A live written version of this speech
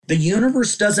The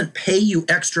universe doesn't pay you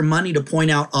extra money to point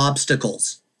out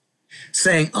obstacles,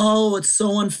 saying, oh, it's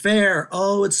so unfair.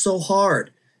 Oh, it's so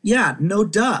hard. Yeah, no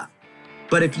duh.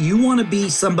 But if you want to be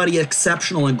somebody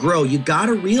exceptional and grow, you got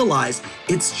to realize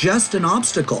it's just an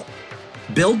obstacle.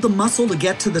 Build the muscle to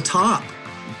get to the top.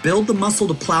 Build the muscle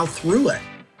to plow through it.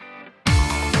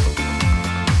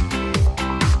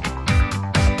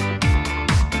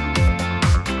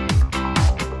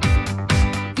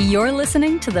 You're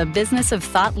listening to The Business of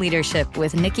Thought Leadership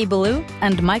with Nikki Ballou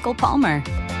and Michael Palmer.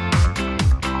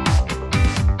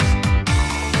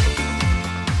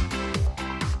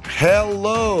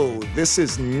 Hello, this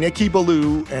is Nikki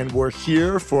Ballou, and we're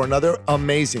here for another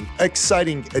amazing,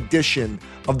 exciting edition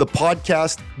of the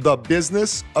podcast, The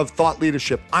Business of Thought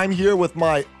Leadership. I'm here with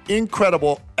my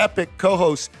incredible, epic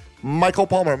co-host, Michael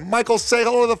Palmer. Michael, say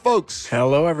hello to the folks.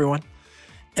 Hello, everyone.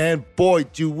 And boy,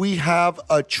 do we have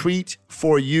a treat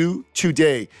for you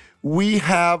today. We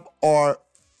have our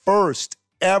first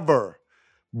ever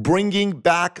bringing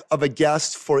back of a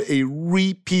guest for a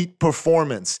repeat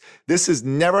performance. This has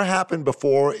never happened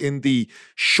before in the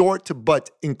short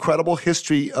but incredible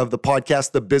history of the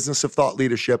podcast, The Business of Thought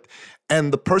Leadership.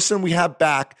 And the person we have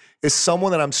back is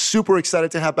someone that I'm super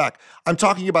excited to have back. I'm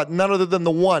talking about none other than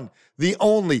the one, the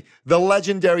only, the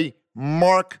legendary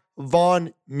Marc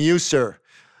von Musser.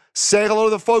 Say hello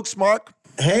to the folks, Marc.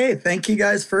 Hey, thank you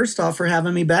guys first off for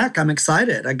having me back. I'm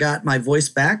excited. I got my voice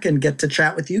back and get to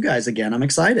chat with you guys again. I'm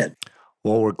excited.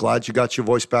 Well, we're glad you got your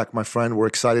voice back, my friend. We're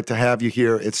excited to have you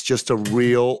here. It's just a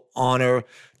real honor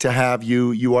to have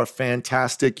you. You are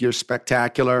fantastic. You're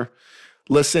spectacular.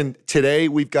 Listen, today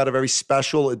we've got a very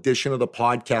special edition of the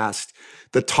podcast.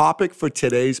 The topic for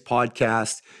today's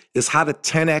podcast is how to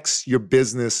 10x your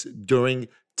business during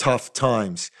tough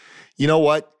times. You know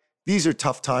what? These are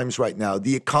tough times right now.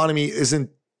 The economy isn't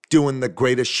doing the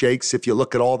greatest shakes if you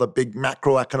look at all the big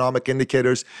macroeconomic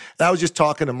indicators. And I was just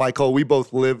talking to Michael. We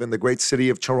both live in the great city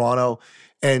of Toronto.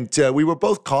 And we were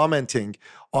both commenting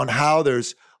on how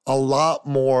there's a lot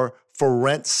more for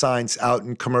rent signs out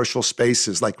in commercial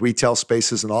spaces like retail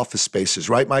spaces and office spaces.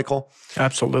 Right, Michael?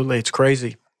 Absolutely. It's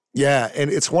crazy. Yeah. And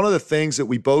it's one of the things that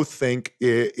we both think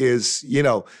is,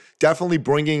 definitely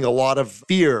bringing a lot of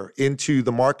fear into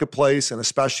the marketplace and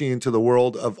especially into the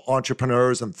world of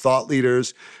entrepreneurs and thought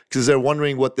leaders because they're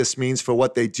wondering what this means for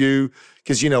what they do.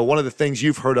 Because, one of the things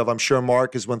you've heard of, I'm sure,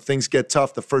 Marc, is when things get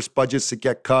tough, the first budgets that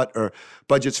get cut are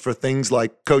budgets for things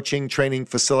like coaching, training,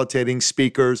 facilitating,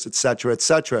 speakers, et cetera, et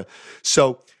cetera.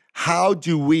 So how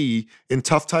do we, in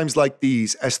tough times like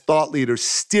these, as thought leaders,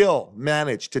 still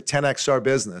manage to 10x our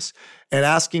business? And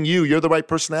asking you're the right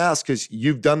person to ask because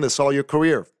you've done this all your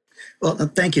career. Well,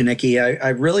 thank you, Nikki. I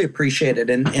really appreciate it.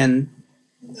 And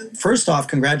first off,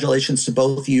 congratulations to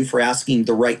both of you for asking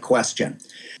the right question.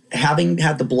 Having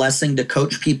had the blessing to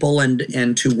coach people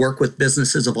and to work with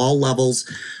businesses of all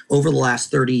levels over the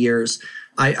last 30 years,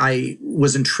 I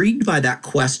was intrigued by that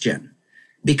question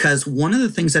because one of the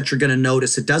things that you're going to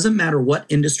notice, it doesn't matter what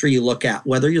industry you look at,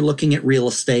 whether you're looking at real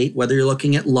estate, whether you're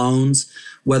looking at loans,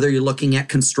 whether you're looking at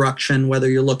construction, whether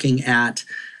you're looking at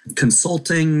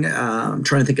consulting, I'm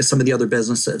trying to think of some of the other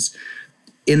businesses.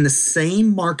 In the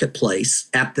same marketplace,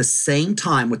 at the same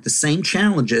time, with the same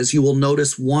challenges, you will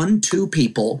notice 1-2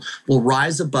 people will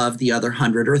rise above the other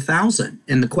 100 or 1,000.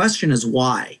 And the question is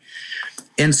why?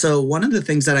 And so one of the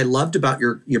things that I loved about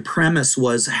your premise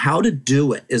was how to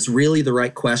do it is really the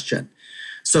right question.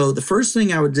 So the first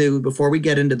thing I would do before we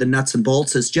get into the nuts and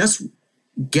bolts is just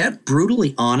get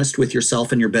brutally honest with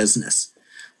yourself and your business.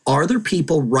 Are there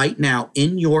people right now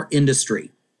in your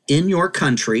industry, in your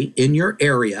country, in your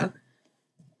area,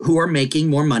 who are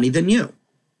making more money than you?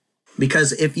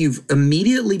 Because if you've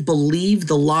immediately believed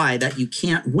the lie that you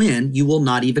can't win, you will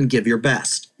not even give your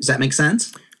best. Does that make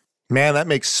sense? Man, that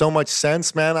makes so much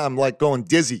sense, man. I'm like going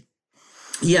dizzy.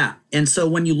 Yeah. And so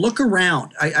when you look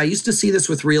around, I used to see this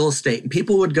with real estate, and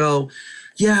people would go,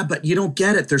 yeah, but you don't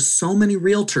get it. There's so many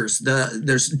realtors.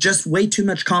 There's just way too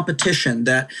much competition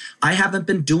that I haven't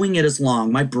been doing it as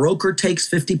long. My broker takes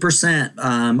 50%.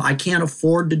 I can't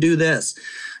afford to do this.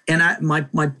 And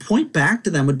my point back to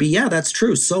them would be, yeah, that's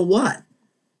true. So what?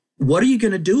 What are you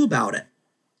going to do about it?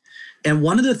 And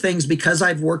one of the things, because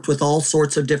I've worked with all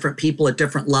sorts of different people at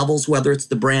different levels, whether it's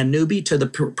the brand newbie to the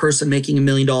person making $1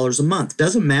 million a month,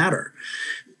 doesn't matter.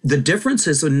 The difference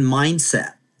is in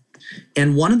mindset.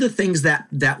 And one of the things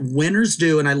that winners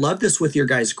do, and I love this with your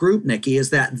guys' group, Nikki, is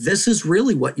that this is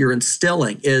really what you're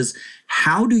instilling is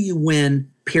how do you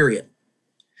win, period.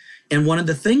 And one of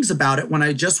the things about it, when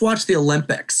I just watched the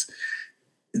Olympics,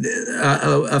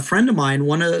 A friend of mine,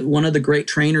 one of the great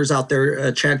trainers out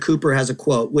there, Chad Cooper, has a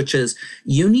quote, which is,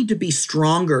 "You need to be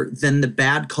stronger than the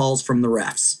bad calls from the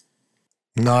refs."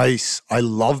 Nice. I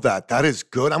love that. That is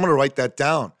good. I'm going to write that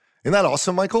down. Isn't that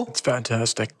awesome, Michael? It's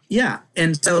fantastic. Yeah.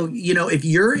 And so, if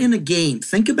you're in a game,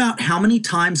 think about how many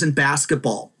times in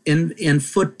basketball, in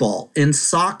football, in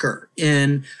soccer,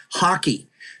 in hockey,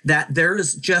 that there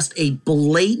is just a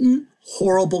blatant,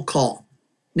 horrible call.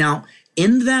 Now,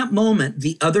 in that moment,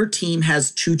 the other team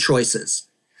has two choices.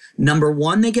 Number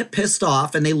one, they get pissed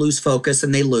off and they lose focus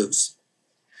and they lose.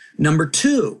 Number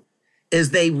two is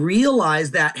they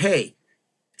realize that, hey,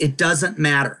 it doesn't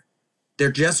matter.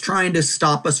 They're just trying to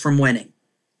stop us from winning.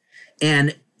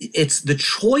 And it's the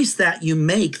choice that you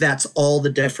make that's all the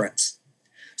difference.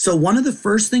 So one of the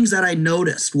first things that I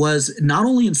noticed was not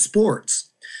only in sports,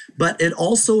 but it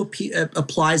also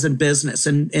applies in business.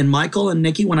 And Michael and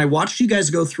Nikki, when I watched you guys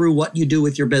go through what you do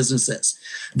with your businesses,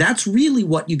 that's really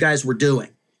what you guys were doing.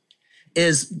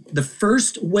 Is the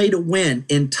first way to win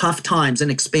in tough times and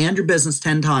expand your business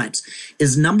 10 times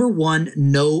is, number one,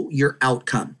 know your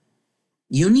outcome.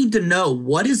 You need to know,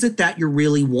 what is it that you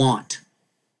really want?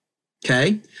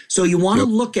 Okay? So you want to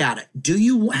look at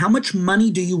it. How much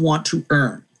money do you want to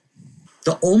earn?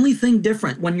 The only thing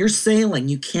different, when you're sailing,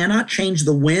 you cannot change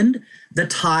the wind, the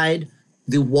tide,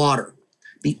 the water.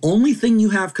 The only thing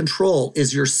you have control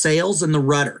is your sails and the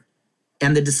rudder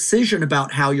and the decision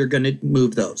about how you're going to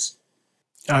move those.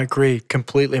 I agree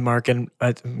completely, Mark. And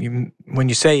when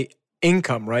you say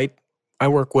income, right, I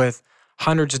work with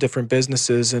hundreds of different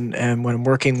businesses. And when I'm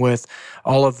working with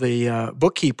all of the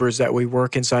bookkeepers that we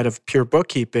work inside of Pure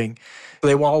Bookkeeping,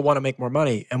 they all want to make more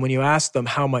money. And when you ask them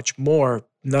how much more,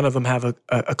 none of them have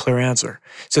a clear answer.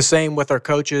 It's the same with our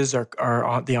coaches,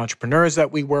 the entrepreneurs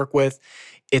that we work with.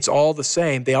 It's all the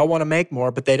same. They all want to make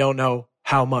more, but they don't know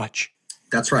how much.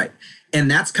 That's right. And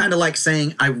that's kind of like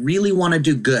saying, I really want to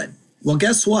do good. Well,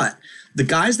 guess what? The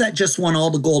guys that just won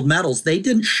all the gold medals, they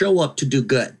didn't show up to do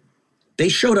good. They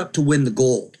showed up to win the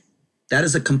gold. That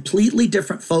is a completely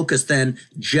different focus than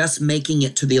just making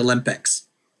it to the Olympics.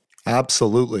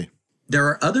 Absolutely. There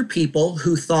are other people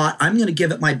who thought, I'm going to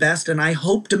give it my best and I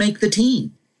hope to make the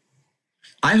team.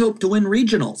 I hope to win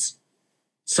regionals.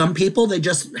 Some people, they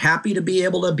just happy to be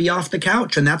able to be off the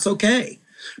couch, and that's okay.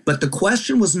 But the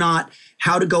question was not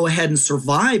how to go ahead and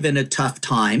survive in a tough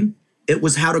time. It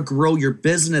was how to grow your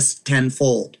business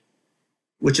tenfold,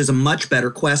 which is a much better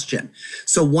question.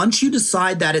 So once you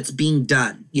decide that it's being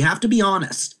done, you have to be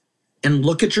honest and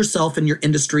look at yourself and your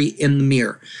industry in the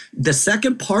mirror. The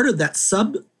second part of that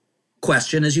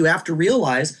sub-question is you have to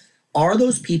realize, are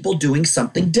those people doing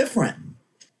something different?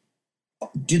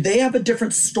 Do they have a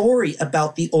different story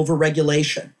about the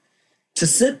overregulation? To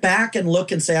sit back and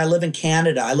look and say, I live in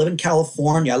Canada, I live in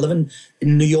California, I live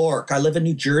in New York, I live in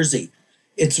New Jersey.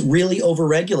 It's really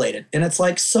overregulated. And it's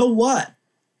like, so what?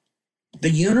 The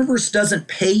universe doesn't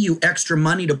pay you extra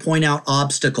money to point out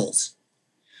obstacles.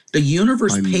 The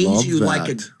universe pays you like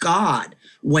a god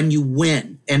when you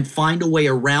win and find a way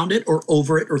around it or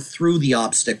over it or through the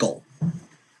obstacle.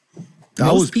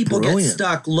 Most people get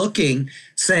stuck looking,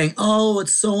 saying, oh,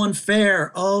 it's so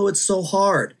unfair. Oh, it's so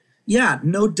hard. Yeah,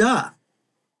 no duh.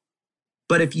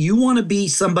 But if you want to be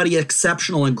somebody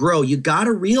exceptional and grow, you got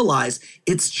to realize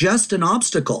it's just an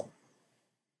obstacle.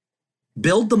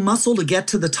 Build the muscle to get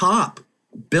to the top.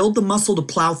 Build the muscle to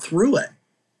plow through it.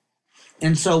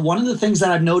 And so one of the things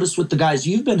that I've noticed with the guys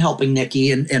you've been helping,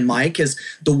 Nikki and Mike, is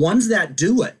the ones that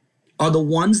do it are the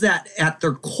ones that at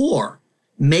their core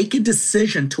make a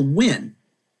decision to win.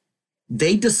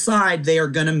 They decide they are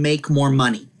going to make more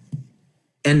money.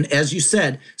 And as you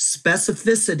said,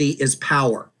 specificity is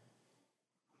power.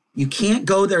 You can't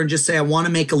go there and just say, I want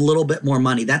to make a little bit more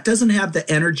money. That doesn't have the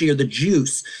energy or the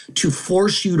juice to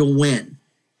force you to win.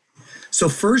 So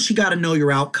first, you got to know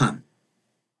your outcome.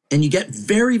 And you get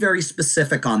very, very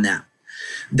specific on that.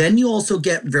 Then you also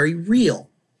get very real.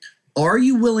 Are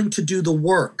you willing to do the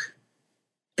work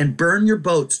and burn your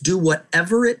boats, do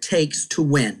whatever it takes to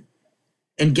win?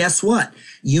 And guess what?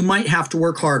 You might have to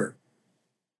work harder.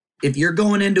 If you're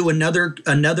going into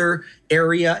another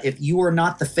area, if you are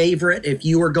not the favorite, if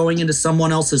you are going into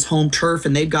someone else's home turf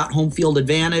and they've got home field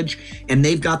advantage and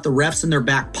they've got the refs in their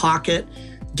back pocket,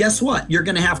 guess what? You're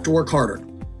going to have to work harder.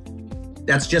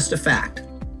 That's just a fact.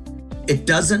 It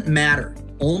doesn't matter.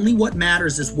 Only what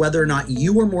matters is whether or not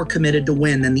you are more committed to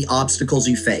win than the obstacles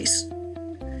you face.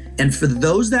 And for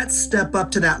those that step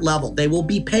up to that level, they will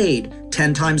be paid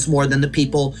 10 times more than the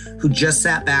people who just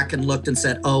sat back and looked and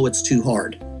said, oh, it's too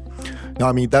hard. No,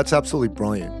 I mean, that's absolutely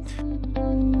brilliant.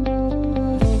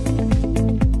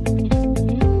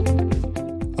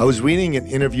 I was reading an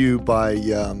interview by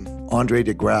Andre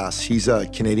DeGrasse. He's a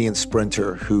Canadian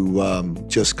sprinter who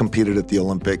just competed at the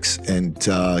Olympics, and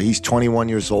he's 21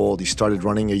 years old. He started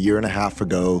running a year and a half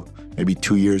ago, maybe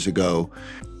 2 years ago.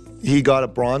 He got a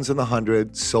bronze in the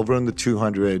 100, silver in the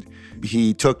 200.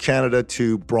 He took Canada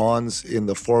to bronze in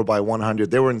the 4x100.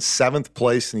 They were in 7th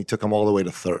place, and he took them all the way to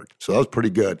 3rd. So that was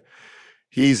pretty good.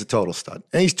 He's a total stud.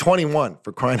 And he's 21,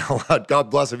 for crying out loud.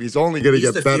 God bless him. He's only going to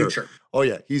get better. Future. Oh,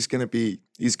 yeah. He's going to be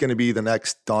the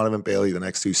next Donovan Bailey, the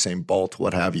next Usain Bolt,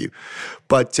 what have you.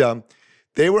 But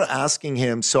they were asking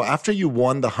him, so after you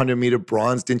won the 100-meter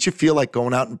bronze, didn't you feel like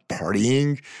going out and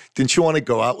partying? Didn't you want to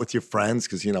go out with your friends?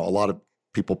 Because, a lot of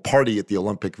people party at the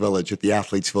Olympic Village, at the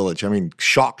Athletes Village. I mean,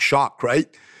 shock, right?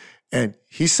 And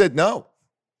he said no.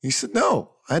 He said,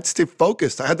 no, I had to stay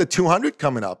focused. I had the 200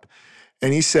 coming up.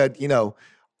 And he said,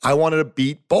 I wanted to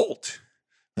beat Bolt.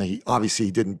 Now, he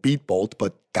didn't beat Bolt,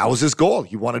 but that was his goal.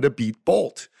 He wanted to beat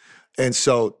Bolt. And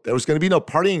so there was going to be no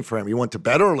partying for him. He went to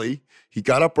bed early, he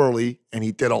got up early, and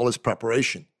he did all his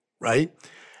preparation, right?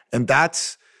 And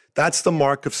that's the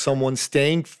mark of someone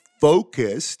staying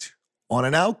focused on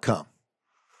an outcome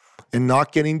and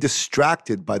not getting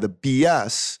distracted by the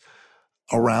BS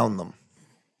around them.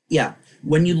 Yeah.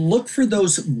 When you look for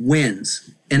those wins,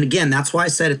 and again, that's why I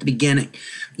said at the beginning,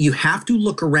 you have to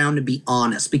look around and be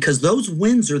honest, because those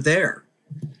wins are there.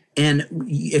 And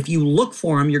if you look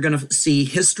for them, you're going to see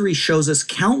history shows us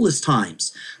countless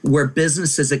times where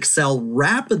businesses excel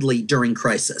rapidly during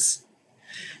crisis.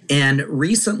 And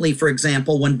recently, for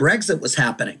example, when Brexit was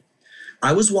happening,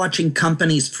 I was watching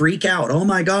companies freak out. Oh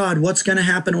my God, what's going to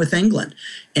happen with England?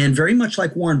 And very much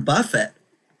like Warren Buffett,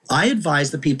 I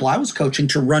advised the people I was coaching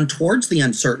to run towards the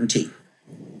uncertainty.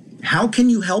 How can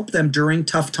you help them during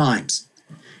tough times?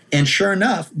 And sure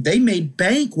enough, they made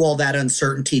bank while that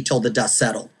uncertainty till the dust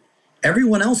settled.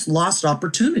 Everyone else lost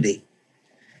opportunity.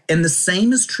 And the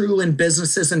same is true in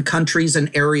businesses and countries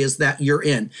and areas that you're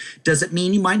in. Does it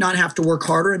mean you might not have to work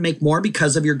harder and make more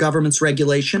because of your government's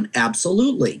regulation?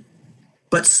 Absolutely.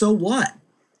 But so what?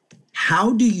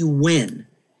 How do you win?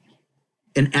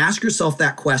 And ask yourself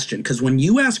that question, because when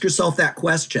you ask yourself that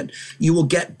question, you will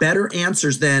get better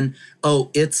answers than,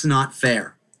 oh, it's not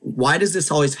fair. Why does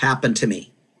this always happen to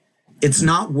me? It's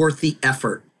not worth the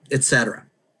effort, etc.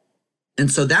 And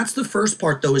so that's the first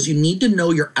part, though, is you need to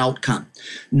know your outcome.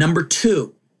 Number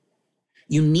 2,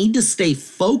 you need to stay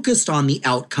focused on the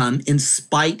outcome in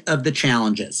spite of the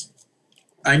challenges.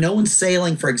 I know in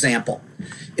sailing, for example,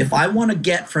 if I want to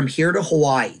get from here to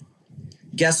Hawaii,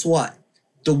 guess what?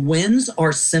 The winds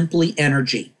are simply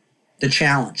energy, the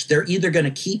challenge. They're either going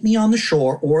to keep me on the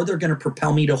shore or they're going to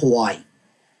propel me to Hawaii.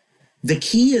 The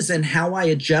key is in how I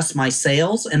adjust my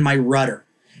sails and my rudder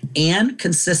and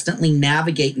consistently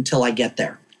navigate until I get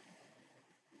there.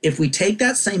 If we take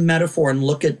that same metaphor and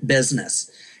look at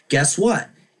business, guess what?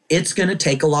 It's going to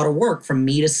take a lot of work for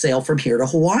me to sail from here to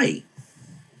Hawaii.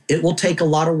 It will take a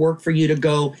lot of work for you to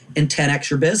go and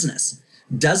 10x your business.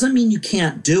 Doesn't mean you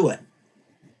can't do it.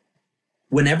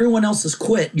 When everyone else has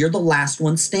quit, you're the last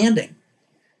one standing.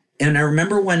 And I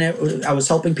remember when I was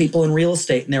helping people in real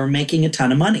estate and they were making a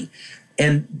ton of money.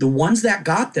 And the ones that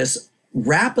got this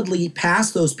rapidly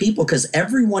passed those people because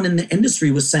everyone in the industry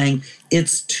was saying,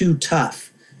 it's too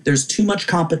tough. There's too much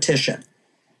competition.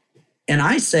 And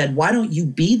I said, why don't you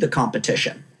be the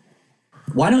competition?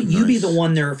 Why don't you be the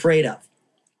one they're afraid of?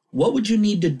 What would you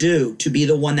need to do to be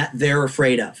the one that they're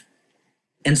afraid of?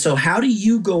 And so how do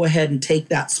you go ahead and take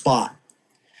that spot?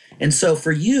 And so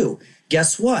for you,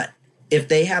 guess what? If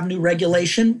they have new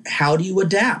regulation, how do you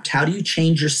adapt? How do you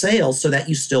change your sales so that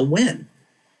you still win?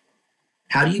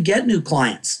 How do you get new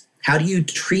clients? How do you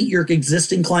treat your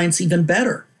existing clients even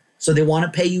better so they want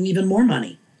to pay you even more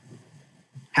money?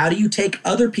 How do you take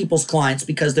other people's clients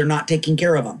because they're not taking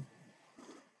care of them?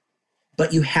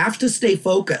 But you have to stay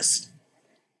focused.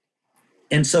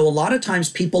 And so a lot of times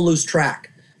people lose track.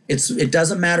 It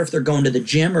doesn't matter if they're going to the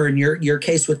gym or in your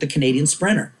case with the Canadian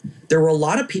sprinter. There were a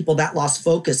lot of people that lost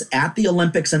focus at the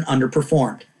Olympics and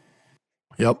underperformed.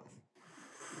 Yep.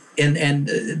 And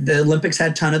the Olympics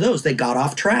had a ton of those. They got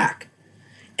off track.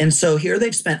 And so here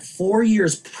they've spent 4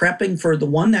 years prepping for the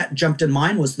one that jumped in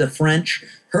mind was the French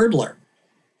hurdler.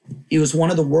 He was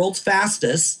one of the world's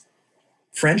fastest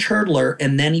French hurdler,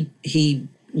 and then he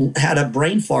had a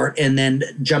brain fart and then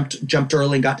jumped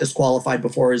early and got disqualified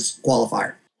before his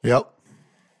qualifier. Yep.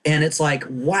 And it's like,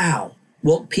 wow.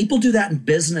 Well, people do that in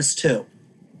business too.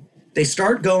 They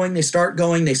start going, they start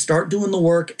doing the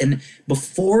work, and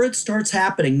before it starts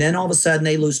happening, then all of a sudden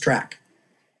they lose track.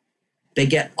 They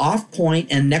get off point,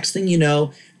 and next thing you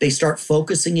know, they start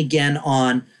focusing again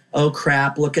on, oh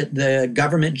crap, look at the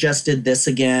government just did this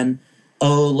again.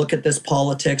 oh, look at this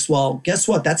politics. Well, guess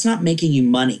what? That's not making you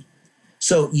money.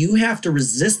 So you have to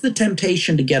resist the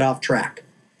temptation to get off track.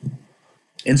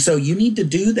 And so you need to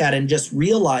do that and just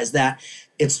realize that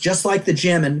it's just like the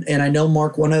gym. And I know,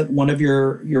 Mark, one of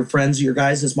your friends, your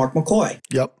guys, is Mark McCoy.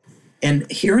 Yep. And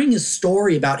hearing his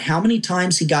story about how many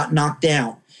times he got knocked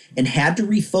down and had to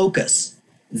refocus,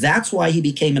 that's why he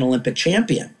became an Olympic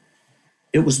champion.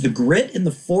 It was the grit and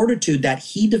the fortitude that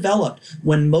he developed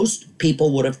when most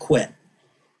people would have quit.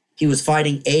 He was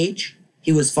fighting age.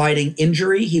 He was fighting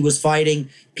injury. He was fighting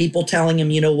people telling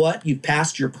him, you know what, you've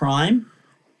passed your prime.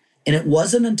 And it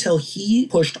wasn't until he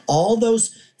pushed all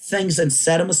those things and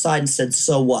set them aside and said,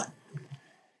 so what?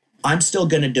 I'm still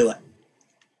going to do it.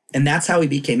 And that's how he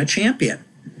became a champion.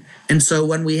 And so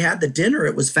when we had the dinner,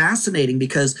 it was fascinating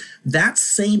because that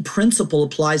same principle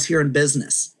applies here in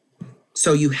business.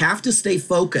 So you have to stay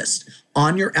focused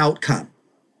on your outcome,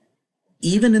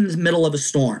 even in the middle of a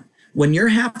storm. When you're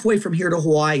halfway from here to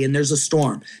Hawaii and there's a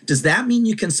storm, does that mean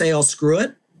you can say, I'll screw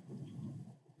it?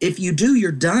 If you do,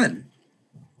 you're done.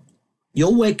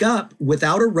 You'll wake up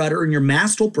without a rudder and your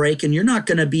mast will break and you're not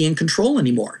going to be in control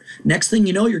anymore. Next thing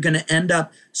you know, you're going to end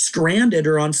up stranded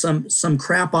or on some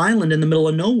crap island in the middle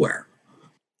of nowhere.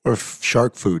 Or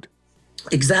shark food.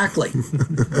 Exactly.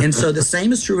 And so the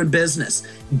same is true in business.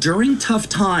 During tough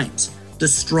times, the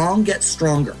strong get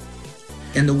stronger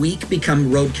and the weak become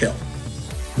roadkill.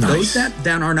 Nice. Those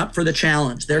that aren't up for the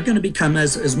challenge, they're going to become,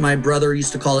 as my brother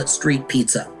used to call it, street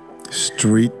pizza.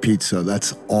 Street pizza.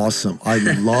 That's awesome. I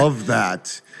love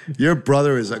that. Your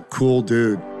brother is a cool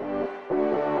dude.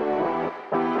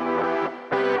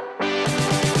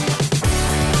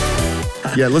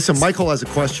 Yeah, listen, Michael has a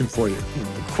question for you.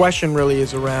 The question really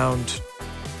is around,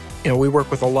 we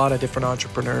work with a lot of different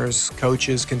entrepreneurs,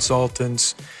 coaches,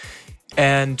 consultants.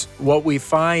 And what we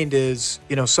find is,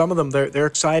 some of them, they're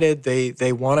excited.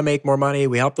 They want to make more money.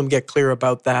 We help them get clear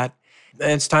about that.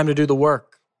 And it's time to do the work.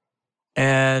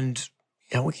 And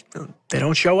they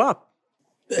don't show up.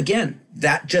 Again,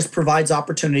 that just provides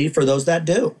opportunity for those that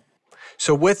do.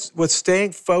 So with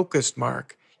staying focused,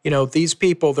 Mark, these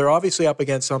people, they're obviously up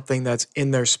against something that's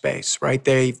in their space, right?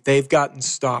 They've gotten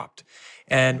stopped.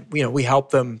 And, we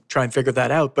help them try and figure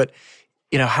that out. But,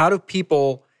 how do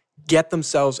people get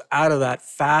themselves out of that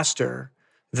faster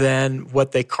than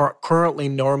what they currently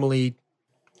normally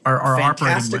are operating with?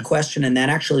 Fantastic question. And that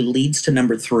actually leads to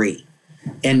number 3.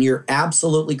 And you're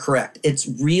absolutely correct. It's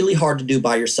really hard to do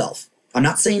by yourself. I'm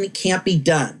not saying it can't be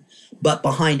done, but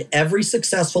behind every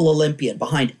successful Olympian,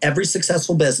 behind every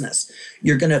successful business,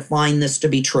 you're going to find this to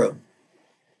be true.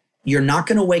 You're not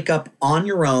going to wake up on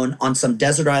your own on some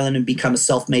desert island and become a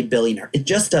self-made billionaire. It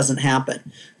just doesn't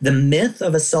happen. The myth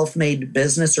of a self-made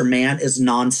business or man is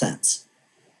nonsense.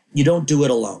 You don't do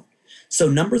it alone. So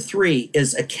number 3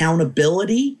 is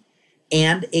accountability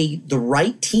and the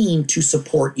right team to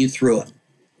support you through it.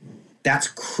 That's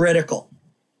critical.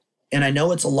 And I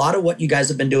know it's a lot of what you guys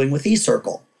have been doing with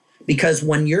eCircle, because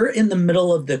when you're in the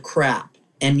middle of the crap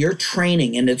and you're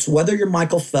training, and it's whether you're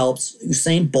Michael Phelps,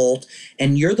 Usain Bolt,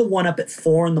 and you're the one up at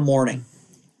 4 a.m,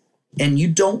 and you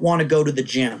don't want to go to the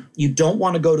gym, you don't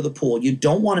want to go to the pool, you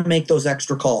don't want to make those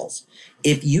extra calls.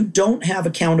 If you don't have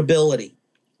accountability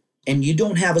and you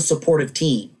don't have a supportive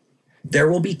team,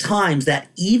 there will be times that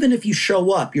even if you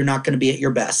show up, you're not going to be at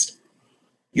your best.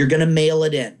 You're going to mail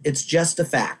it in. It's just a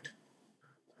fact.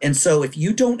 And so if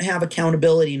you don't have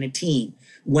accountability in a team,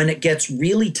 when it gets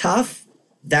really tough,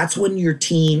 that's when your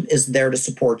team is there to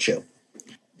support you.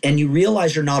 And you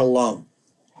realize you're not alone.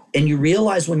 And you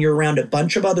realize when you're around a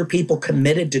bunch of other people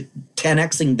committed to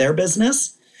 10xing their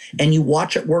business and you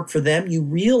watch it work for them, you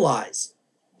realize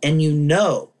and you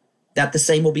know that the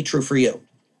same will be true for you.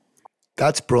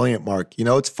 That's brilliant, Mark.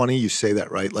 It's funny you say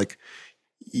that, right? Like,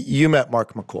 you met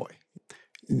Marc McCoy,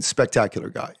 spectacular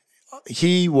guy.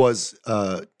 He was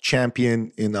a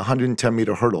champion in the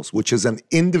 110-meter hurdles, which is an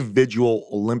individual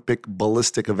Olympic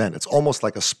ballistic event. It's almost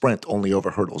like a sprint, only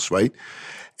over hurdles, right?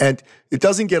 And it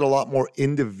doesn't get a lot more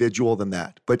individual than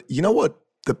that. But you know what?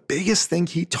 The biggest thing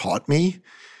he taught me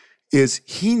is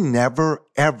he never,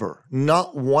 ever,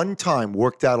 not one time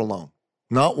worked out alone.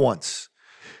 Not once.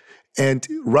 And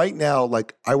right now,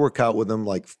 like, I work out with him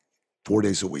like 4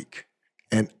 days a week.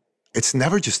 And it's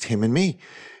never just him and me.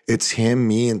 It's him,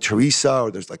 me, and Teresa,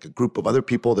 or there's like a group of other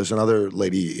people. There's another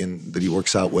lady that he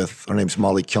works out with. Her name's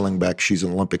Molly Killingbeck. She's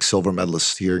an Olympic silver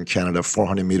medalist here in Canada,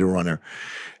 400-meter runner.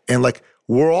 And like,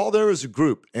 we're all there as a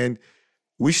group. And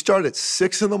we start at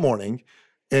 6 a.m.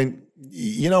 And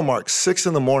Mark, 6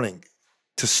 a.m.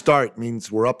 to start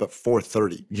means we're up at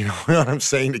 4:30. You know what I'm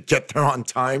saying? To get there on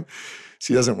time.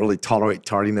 So he doesn't really tolerate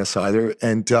tardiness either.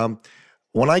 And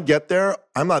When I get there,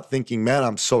 I'm not thinking, man,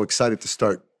 I'm so excited to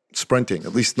start sprinting.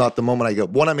 At least not the moment I go.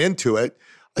 When I'm into it,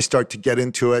 I start to get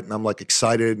into it and I'm like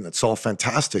excited and it's all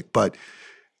fantastic. But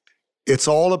it's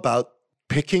all about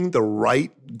picking the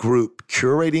right group,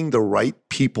 curating the right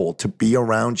people to be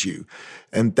around you.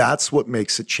 And that's what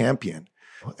makes a champion.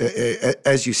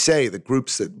 As you say, the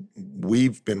groups that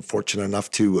we've been fortunate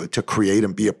enough to create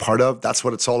and be a part of, that's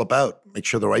what it's all about. Make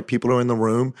sure the right people are in the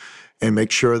room and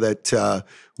make sure that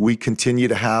we continue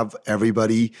to have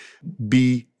everybody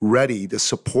be ready to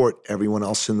support everyone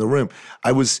else in the room.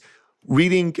 I was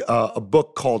reading a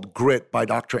book called Grit by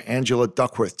Dr. Angela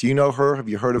Duckworth. Do you know her? Have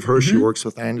you heard of her? Mm-hmm. She works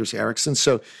with Anders Ericsson.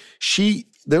 So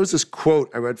there was this quote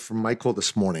I read from Michael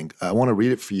this morning. I want to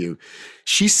read it for you.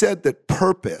 She said that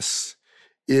purpose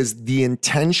is the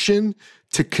intention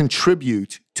to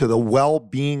contribute to the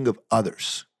well-being of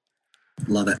others.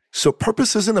 Love it. So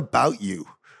purpose isn't about you.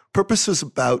 Purpose is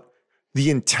about the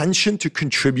intention to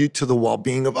contribute to the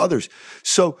well-being of others.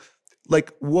 So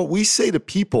like what we say to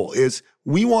people is,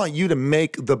 we want you to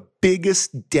make the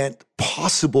biggest dent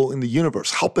possible in the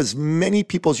universe. Help as many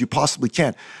people as you possibly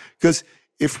can. Because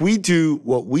if we do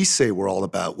what we say we're all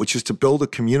about, which is to build a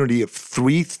community of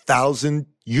 3,000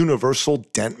 universal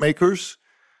dent makers,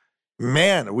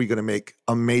 man, are we going to make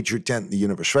a major dent in the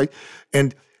universe, right?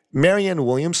 And Marianne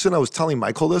Williamson, I was telling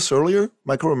Michael this earlier.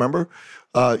 Michael, remember?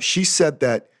 She said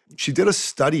that she did a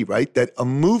study, right? That a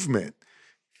movement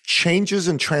changes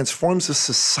and transforms a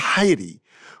society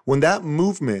when that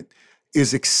movement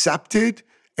is accepted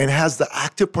and has the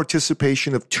active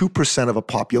participation of 2% of a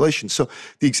population. So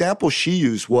the example she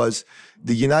used was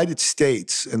the United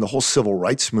States and the whole civil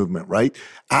rights movement, right?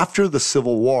 After the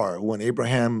Civil War, when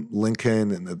Abraham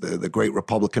Lincoln and the great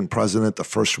Republican president, the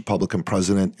first Republican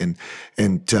president,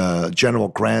 and General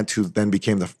Grant, who then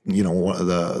became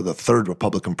the third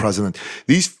Republican president,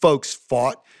 these folks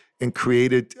fought and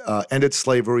created, ended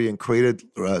slavery and created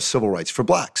civil rights for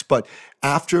blacks. But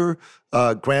after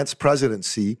Grant's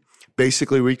presidency,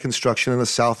 basically Reconstruction in the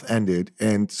South ended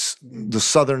and the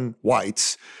Southern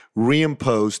whites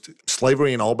reimposed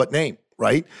slavery in all but name,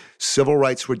 right? Civil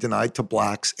rights were denied to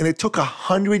blacks. And it took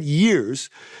 100 years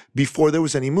before there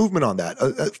was any movement on that.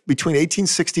 Between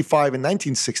 1865 and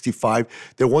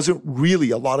 1965, there wasn't really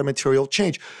a lot of material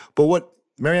change. But what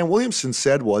Marianne Williamson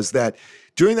said was that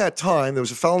during that time, there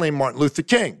was a fellow named Martin Luther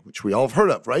King, which we all have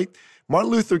heard of, right? Martin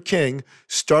Luther King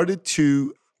started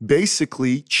to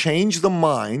basically change the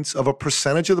minds of a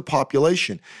percentage of the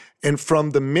population. And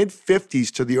from the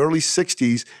mid-50s to the early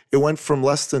 60s, it went from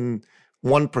less than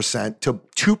 1% to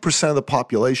 2% of the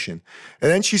population. And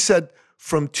then she said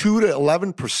from 2 to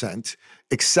 11%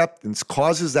 acceptance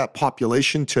causes that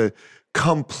population to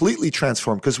completely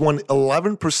transform. Because when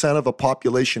 11% of a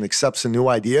population accepts a new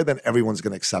idea, then everyone's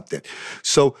going to accept it.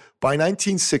 So by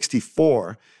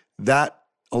 1964, that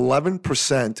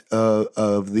 11%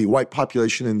 of the white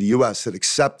population in the U.S. had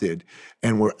accepted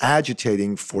and were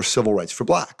agitating for civil rights for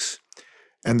blacks.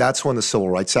 And that's when the Civil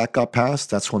Rights Act got passed.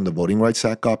 That's when the Voting Rights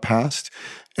Act got passed.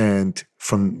 And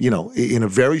from, in a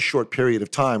very short period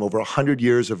of time, over 100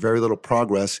 years of very little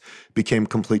progress, became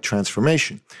complete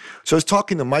transformation. So I was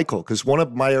talking to Michael, because one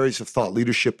of my areas of thought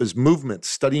leadership is movements,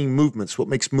 studying movements. What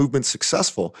makes movements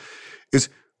successful is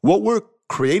what we're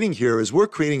creating here is we're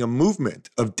creating a movement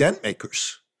of dent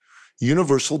makers,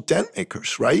 universal dent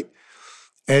makers, right?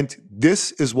 And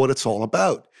this is what it's all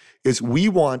about, is we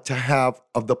want to have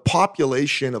of the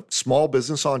population of small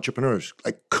business entrepreneurs,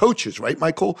 like coaches, right,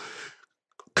 Michael?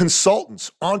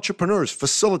 Consultants, entrepreneurs,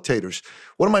 facilitators.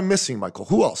 What am I missing, Michael?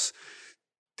 Who else?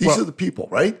 These are the people,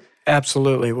 right?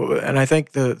 Absolutely. And I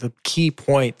think the key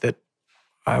point that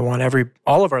I want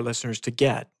all of our listeners to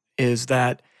get is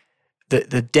that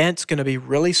the dent's going to be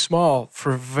really small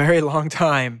for a very long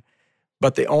time,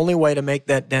 but the only way to make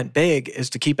that dent big is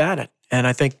to keep at it. And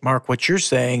I think, Marc, what you're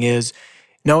saying is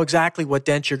know exactly what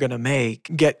dent you're going to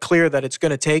make, get clear that it's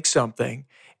going to take something,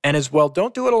 and as well,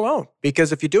 don't do it alone.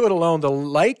 Because if you do it alone, the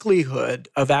likelihood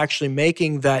of actually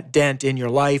making that dent in your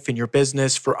life, in your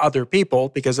business, for other people,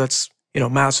 because that's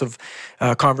massive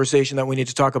conversation that we need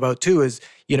to talk about too, is,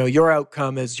 your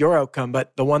outcome is your outcome,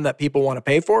 but the one that people want to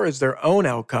pay for is their own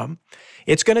outcome.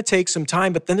 It's going to take some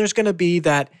time, but then there's going to be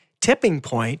that tipping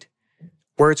point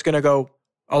where it's going to go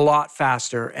a lot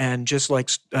faster. And just like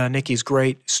Nikki's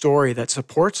great story that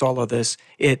supports all of this,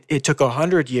 it took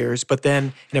 100 years, but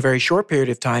then in a very short period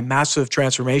of time, massive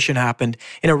transformation happened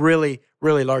in a really,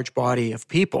 really large body of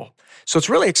people. So it's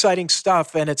really exciting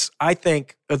stuff. And it's, I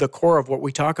think, the core of what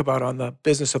we talk about on the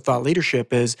Business of Thought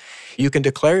Leadership is you can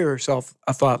declare yourself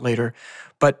a thought leader,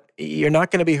 but you're not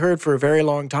going to be heard for a very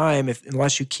long time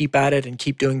unless you keep at it and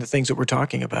keep doing the things that we're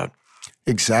talking about.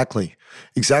 Exactly.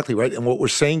 Exactly, right? And what we're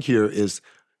saying here is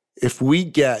if we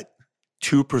get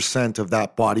 2% of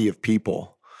that body of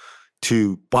people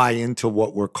to buy into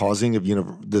what we're causing of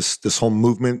this whole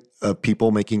movement of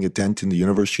people making a dent in the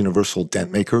universe, universal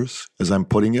dent makers, as I'm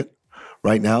putting it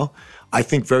right now, I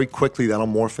think very quickly that'll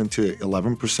morph into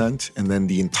 11%, and then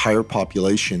the entire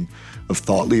population of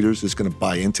thought leaders is going to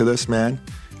buy into this, man,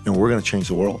 and we're going to change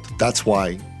the world. That's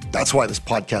why this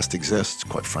podcast exists,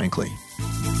 quite frankly.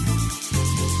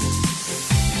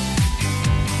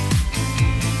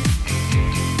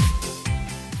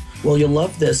 Well, you'll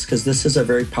love this because this is a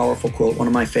very powerful quote, one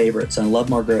of my favorites. I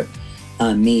love Margaret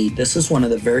Mead. This is one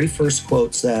of the very first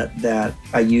quotes that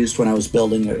I used when I was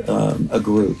building a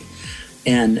group.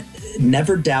 And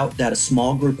never doubt that a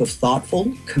small group of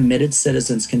thoughtful, committed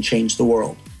citizens can change the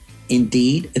world.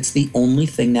 Indeed, it's the only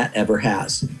thing that ever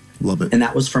has. Love it. And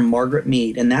that was from Margaret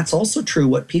Mead. And that's also true.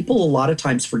 What people a lot of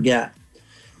times forget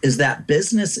is that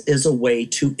business is a way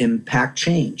to impact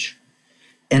change.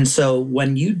 And so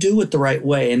when you do it the right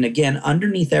way, and again,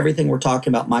 underneath everything we're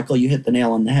talking about, Michael, you hit the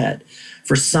nail on the head.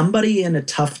 For somebody in a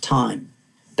tough time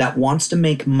that wants to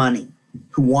make money,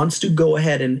 who wants to go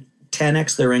ahead and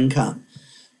 10x their income,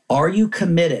 are you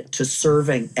committed to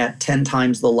serving at 10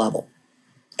 times the level,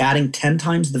 adding 10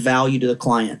 times the value to the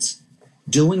clients,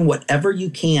 doing whatever you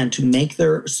can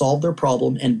to solve their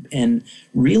problem and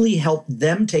really help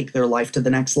them take their life to the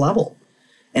next level?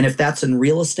 And if that's in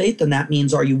real estate, then that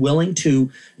means, are you willing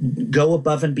to go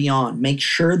above and beyond? Make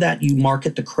sure that you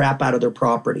market the crap out of their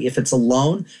property. If it's a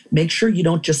loan, make sure you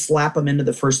don't just slap them into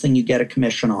the first thing you get a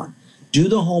commission on. Do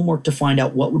the homework to find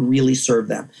out what would really serve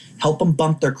them. Help them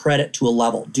bump their credit to a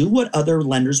level. Do what other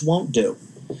lenders won't do.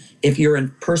 If you're in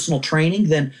personal training,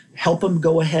 then help them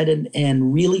go ahead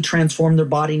and really transform their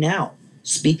body now.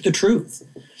 Speak the truth.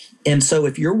 And so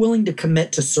if you're willing to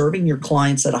commit to serving your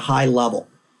clients at a high level,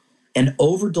 and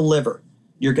over-deliver,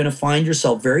 you're going to find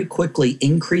yourself very quickly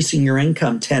increasing your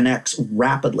income 10x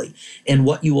rapidly. And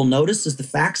what you will notice is the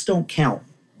facts don't count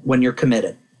when you're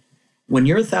committed. When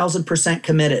you're 1,000%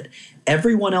 committed,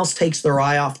 everyone else takes their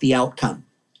eye off the outcome,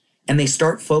 and they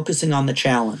start focusing on the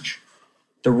challenge.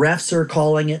 The refs are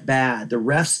calling it bad. The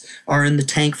refs are in the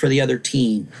tank for the other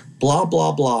team. Blah,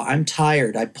 blah, blah. I'm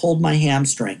tired. I pulled my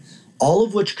hamstring. All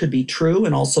of which could be true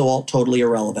and also all totally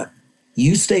irrelevant.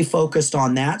 You stay focused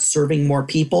on that, serving more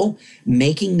people,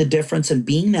 making the difference, and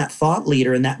being that thought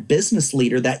leader and that business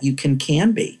leader that you can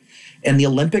be. And the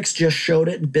Olympics just showed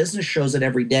it, and business shows it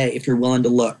every day if you're willing to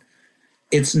look.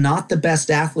 It's not the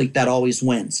best athlete that always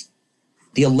wins.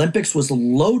 The Olympics was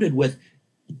loaded with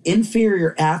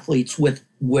inferior athletes with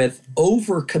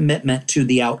overcommitment to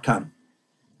the outcome.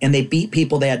 And they beat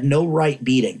people they had no right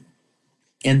beating.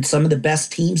 And some of the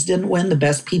best teams didn't win, the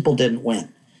best people didn't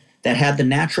win, that had the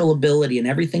natural ability and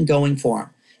everything going for them,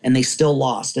 and they still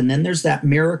lost. And then there's that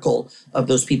miracle of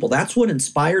those people. That's what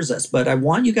inspires us. But I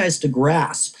want you guys to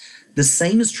grasp the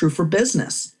same is true for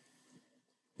business.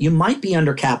 You might be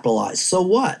undercapitalized. So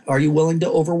what? Are you willing to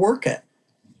overwork it?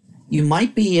 You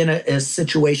might be in a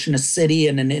situation, a city,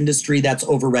 in an industry that's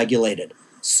overregulated.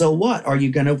 So what? Are you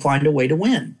going to find a way to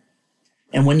win?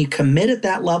 And when you commit at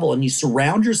that level and you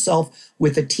surround yourself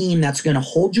with a team that's going to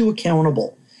hold you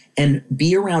accountable, and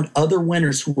be around other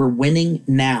winners who are winning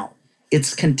now,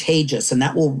 it's contagious, and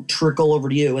that will trickle over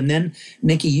to you. And then,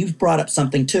 Nikki, you've brought up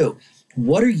something too.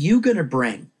 What are you going to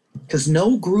bring? Because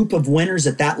no group of winners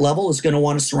at that level is going to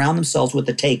want to surround themselves with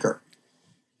a taker.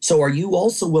 So are you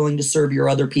also willing to serve your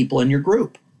other people in your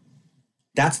group?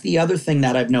 That's the other thing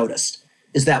that I've noticed,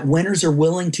 is that winners are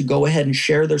willing to go ahead and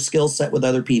share their skill set with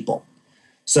other people.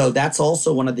 So that's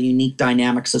also one of the unique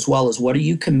dynamics as well, is what are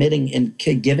you committing and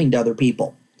giving to other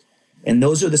people? And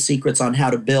those are the secrets on how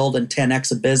to build and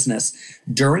 10x a business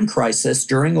during crisis,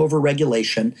 during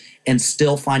overregulation, and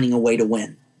still finding a way to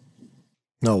win.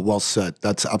 No, well said.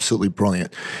 That's absolutely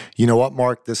brilliant. You know what,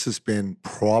 Marc? This has been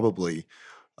probably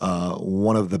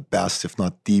one of the best, if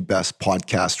not the best,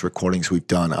 podcast recordings we've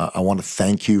done. I want to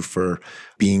thank you for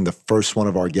being the first one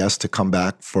of our guests to come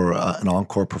back for an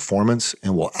encore performance,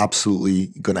 and we're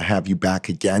absolutely going to have you back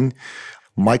again.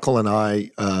 Michael and I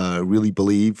really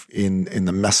believe in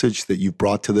the message that you've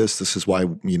brought to this. This is why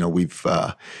we've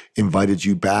invited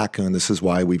you back, and this is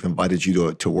why we've invited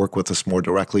you to work with us more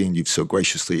directly, and you've so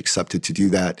graciously accepted to do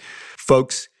that.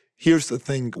 Folks, here's the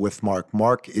thing with Marc.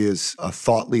 Marc is a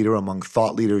thought leader among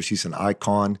thought leaders. He's an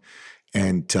icon,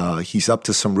 and he's up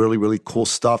to some really, really cool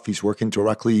stuff. He's working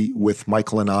directly with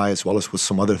Michael and I, as well as with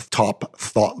some other top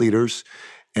thought leaders.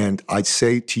 And I'd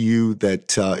say to you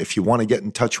that if you want to get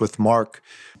in touch with Marc,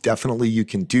 definitely you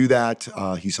can do that.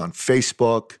 He's on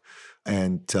Facebook.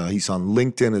 And he's on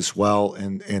LinkedIn as well.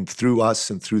 And through us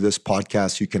and through this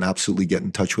podcast, you can absolutely get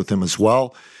in touch with him as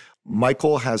well.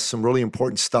 Michael has some really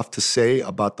important stuff to say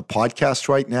about the podcast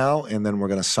right now. And then we're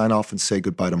going to sign off and say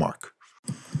goodbye to Marc.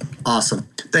 Awesome.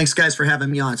 Thanks, guys, for having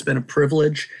me on. It's been a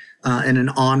privilege and an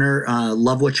honor.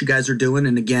 Love what you guys are doing.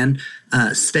 And again,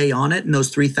 stay on it. And those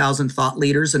 3,000 thought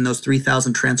leaders and those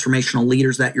 3,000 transformational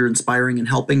leaders that you're inspiring and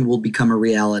helping will become a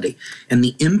reality. And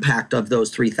the impact of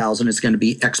those 3,000 is going to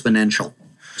be exponential.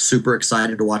 Super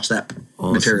excited to watch that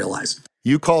materialize.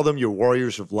 You call them your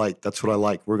warriors of light. That's what I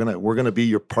like. We're gonna be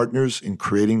your partners in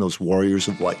creating those warriors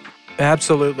of light.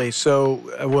 Absolutely. So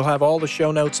we'll have all the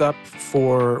show notes up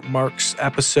for Marc's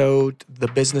episode,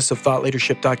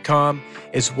 thebusinessofthoughtleadership.com.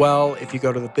 As well, if you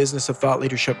go to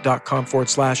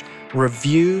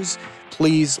thebusinessofthoughtleadership.com/reviews,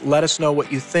 please let us know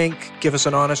what you think. Give us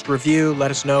an honest review.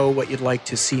 Let us know what you'd like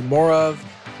to see more of.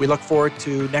 We look forward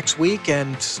to next week,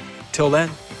 and till then,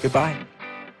 goodbye.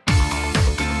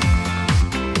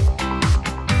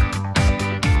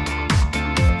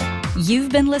 You've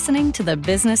been listening to The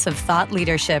Business of Thought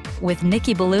Leadership with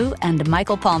Nikki Ballou and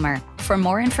Michael Palmer. For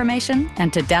more information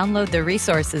and to download the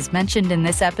resources mentioned in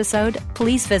this episode,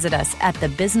 please visit us at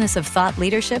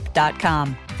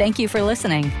thebusinessofthoughtleadership.com. Thank you for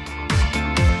listening.